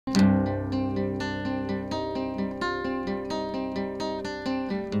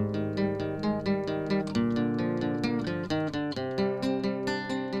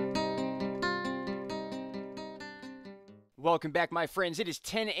Welcome back, my friends. It is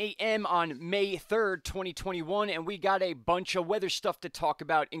 10 a.m. on May 3rd, 2021, and we got a bunch of weather stuff to talk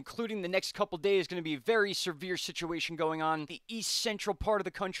about, including the next couple days going to be a very severe situation going on. The east central part of the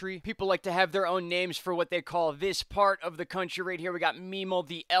country. People like to have their own names for what they call this part of the country right here. We got Memo,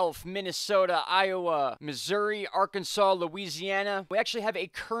 the Elf, Minnesota, Iowa, Missouri, Arkansas, Louisiana. We actually have a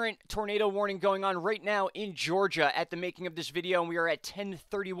current tornado warning going on right now in Georgia at the making of this video, and we are at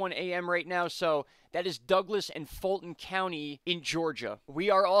 10:31 a.m. right now, so that is Douglas and Fulton County in Georgia. We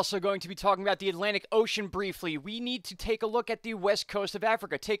are also going to be talking about the Atlantic Ocean briefly. We need to take a look at the west coast of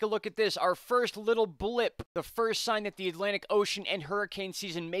Africa. Take a look at this, our first little blip, the first sign that the Atlantic Ocean and hurricane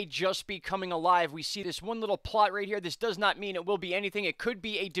season may just be coming alive. We see this one little plot right here. This does not mean it will be anything. It could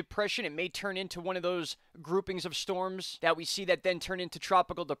be a depression. It may turn into one of those groupings of storms that we see that then turn into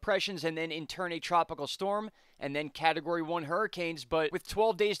tropical depressions and then in turn a tropical storm and then Category 1 hurricanes. But with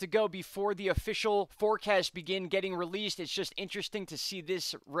 12 days to go before the official forecasts begin getting released, it's just interesting to see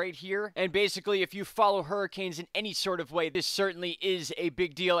this right here. And basically, if you follow hurricanes in any sort of way, this certainly is a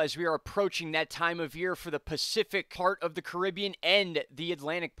big deal as we are approaching that time of year for the Pacific part of the Caribbean and the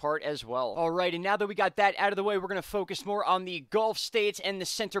Atlantic part as well. All right, and now that we got that out of the way, we're going to focus more on the Gulf states and the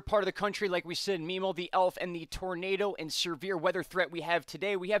center part of the country. Like we said, Memo, the Elf, and the tornado and severe weather threat we have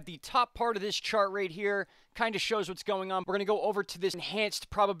today. We have the top part of this chart right here. Kind of shows what's going on. We're going to go over to this enhanced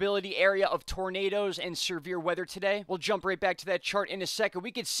probability area of tornadoes and severe weather today. We'll jump right back to that chart in a second.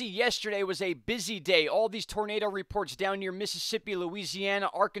 We could see yesterday was a busy day. All these tornado reports down near Mississippi, Louisiana,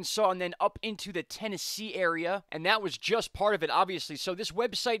 Arkansas, and then up into the Tennessee area. And that was just part of it, obviously. So this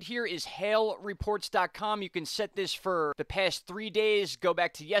website here is hailreports.com. You can set this for the past 3 days, go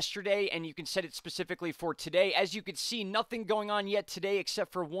back to yesterday, and you can set it specifically for today. As you can see, nothing going on yet today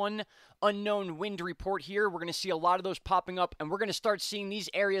except for one unknown wind report here. We're going to see a lot of those popping up, and we're going to start seeing these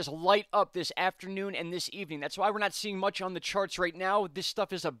areas light up this afternoon and this evening. That's why we're not seeing much on the charts right now. This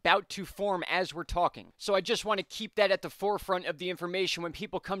stuff is about to form as we're talking. So I just want to keep that at the forefront of the information when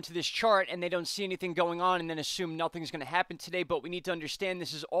people come to this chart and they don't see anything going on and then assume nothing's going to happen today. But we need to understand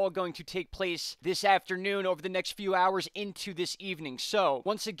this is all going to take place this afternoon over the next few hours into this evening. So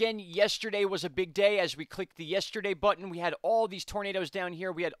once again, yesterday was a big day. As we clicked the yesterday button, we had all these tornadoes down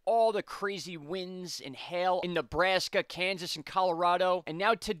here. We had all the crazy winds and hail in Nebraska, Kansas, and Colorado. And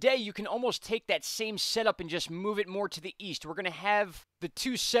now today, you can almost take that same setup and just move it more to the east. We're going to have the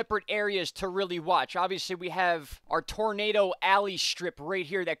two separate areas to really watch. Obviously, we have our tornado alley strip right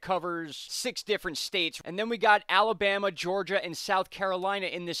here that covers 6 different states. And then we got Alabama, Georgia, and South Carolina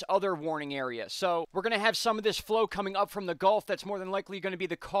in this other warning area. So we're going to have some of this flow coming up from the Gulf. That's more than likely going to be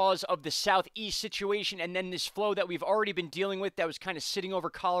the cause of the southeast situation. And then this flow that we've already been dealing with that was kind of sitting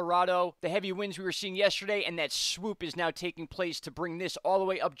over Colorado. The heavy winds we were seeing yesterday, and that swoop is now taking place to bring this all the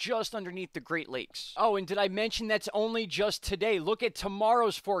way up just underneath the Great Lakes. Oh, and did I mention that's only just today? Look at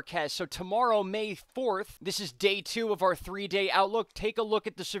tomorrow's forecast. So tomorrow, May 4th, this is day 2 of our 3-day outlook. Take a look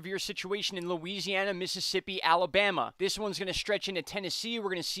at the severe situation in Louisiana, Mississippi, Alabama. This one's going to stretch into Tennessee. We're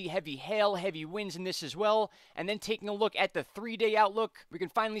going to see heavy hail, heavy winds in this as well. And then taking a look at the 3-day outlook, we can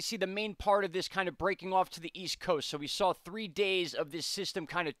finally see the main part of this kind of breaking off to the East Coast. So we saw 3 days of this system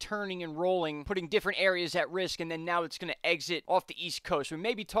kind of turning and rolling, putting different areas at risk, and then now it's going to exit off the East Coast. We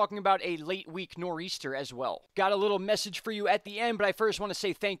may be talking about a late week nor'easter as well. Got a little message for you at the end, but I first want to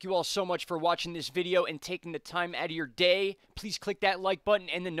say thank you all so much for watching this video and taking the time out of your day. Please click that like button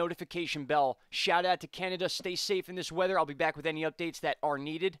and the notification bell. Shout out to Canada. Stay safe in this weather. I'll be back with any updates that are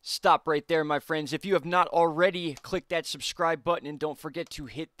needed. Stop right there, my friends. If you have not already, click that subscribe button and don't forget to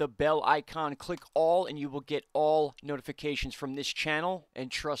hit the bell icon. Click all and you will get all notifications from this channel. And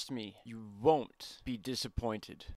trust me, you won't be disappointed.